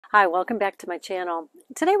Hi, welcome back to my channel.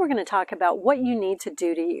 Today we're going to talk about what you need to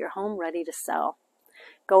do to get your home ready to sell.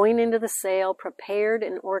 Going into the sale prepared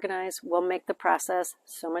and organized will make the process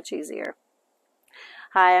so much easier.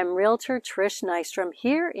 Hi, I'm Realtor Trish Nystrom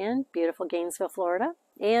here in beautiful Gainesville, Florida.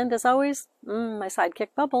 And as always, my sidekick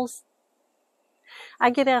Bubbles. I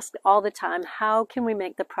get asked all the time, how can we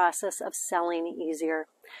make the process of selling easier?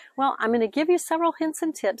 Well, I'm going to give you several hints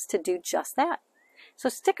and tips to do just that. So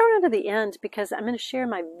stick around to the end because I'm going to share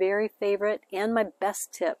my very favorite and my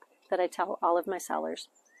best tip that I tell all of my sellers.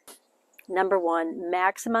 Number one,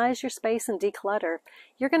 maximize your space and declutter.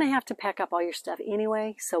 You're going to have to pack up all your stuff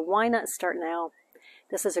anyway, so why not start now?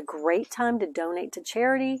 This is a great time to donate to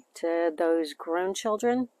charity, to those grown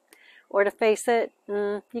children, or to face it,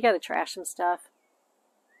 you got to trash some stuff.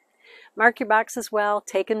 Mark your boxes well,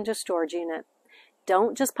 take them to a storage unit.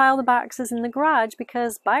 Don't just pile the boxes in the garage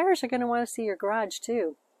because buyers are going to want to see your garage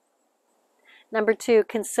too. Number two,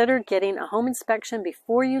 consider getting a home inspection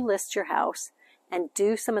before you list your house and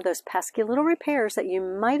do some of those pesky little repairs that you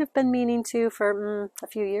might have been meaning to for a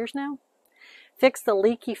few years now. Fix the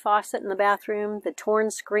leaky faucet in the bathroom, the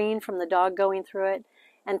torn screen from the dog going through it,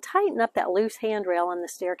 and tighten up that loose handrail on the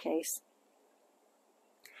staircase.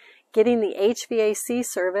 Getting the HVAC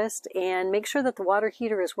serviced and make sure that the water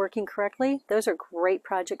heater is working correctly. Those are great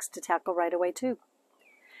projects to tackle right away too.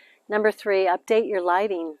 Number three, update your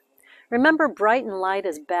lighting. Remember, bright and light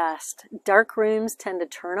is best. Dark rooms tend to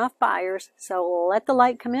turn off buyers, so let the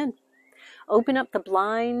light come in. Open up the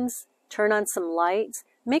blinds, turn on some lights,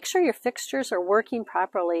 make sure your fixtures are working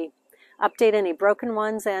properly. Update any broken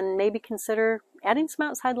ones and maybe consider adding some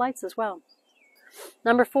outside lights as well.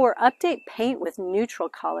 Number four, update paint with neutral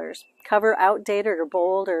colors. Cover outdated or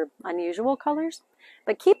bold or unusual colors,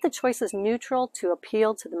 but keep the choices neutral to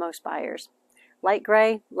appeal to the most buyers. Light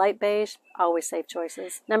gray, light beige, always safe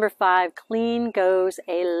choices. Number five, clean goes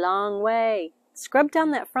a long way. Scrub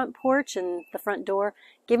down that front porch and the front door,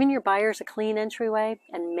 giving your buyers a clean entryway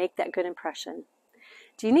and make that good impression.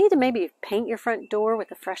 Do you need to maybe paint your front door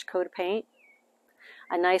with a fresh coat of paint?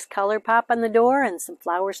 A nice color pop on the door and some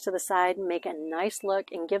flowers to the side make a nice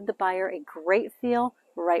look and give the buyer a great feel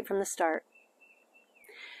right from the start.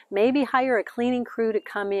 Maybe hire a cleaning crew to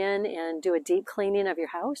come in and do a deep cleaning of your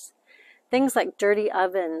house. Things like dirty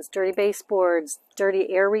ovens, dirty baseboards, dirty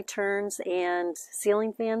air returns, and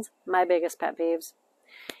ceiling fans, my biggest pet peeves.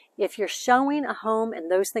 If you're showing a home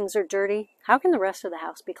and those things are dirty, how can the rest of the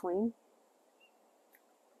house be clean?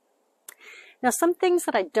 Now, some things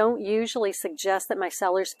that I don't usually suggest that my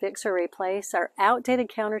sellers fix or replace are outdated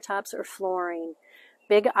countertops or flooring.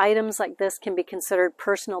 Big items like this can be considered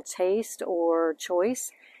personal taste or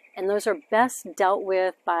choice, and those are best dealt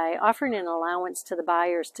with by offering an allowance to the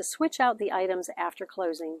buyers to switch out the items after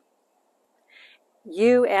closing.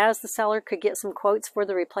 You, as the seller, could get some quotes for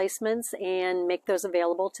the replacements and make those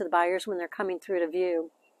available to the buyers when they're coming through to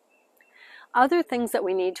view. Other things that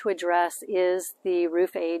we need to address is the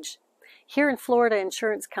roof age. Here in Florida,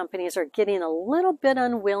 insurance companies are getting a little bit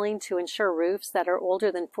unwilling to insure roofs that are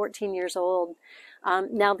older than 14 years old.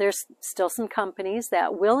 Now, there's still some companies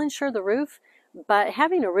that will insure the roof, but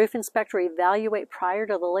having a roof inspector evaluate prior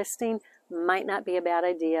to the listing might not be a bad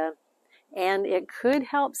idea. And it could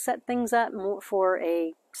help set things up for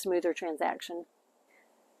a smoother transaction.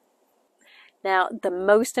 Now, the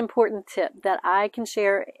most important tip that I can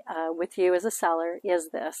share with you as a seller is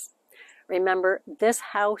this. Remember, this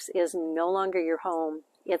house is no longer your home.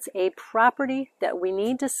 It's a property that we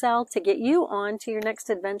need to sell to get you on to your next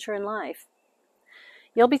adventure in life.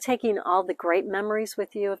 You'll be taking all the great memories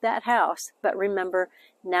with you of that house, but remember,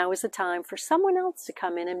 now is the time for someone else to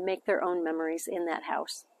come in and make their own memories in that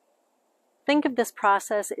house. Think of this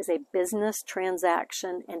process as a business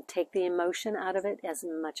transaction and take the emotion out of it as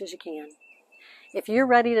much as you can. If you're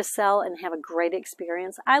ready to sell and have a great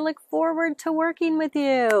experience, I look forward to working with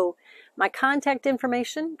you. My contact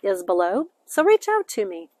information is below, so reach out to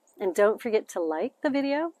me. And don't forget to like the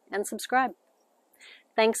video and subscribe.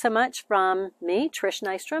 Thanks so much from me, Trish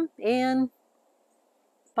Nystrom, and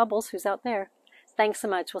Bubbles, who's out there. Thanks so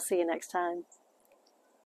much. We'll see you next time.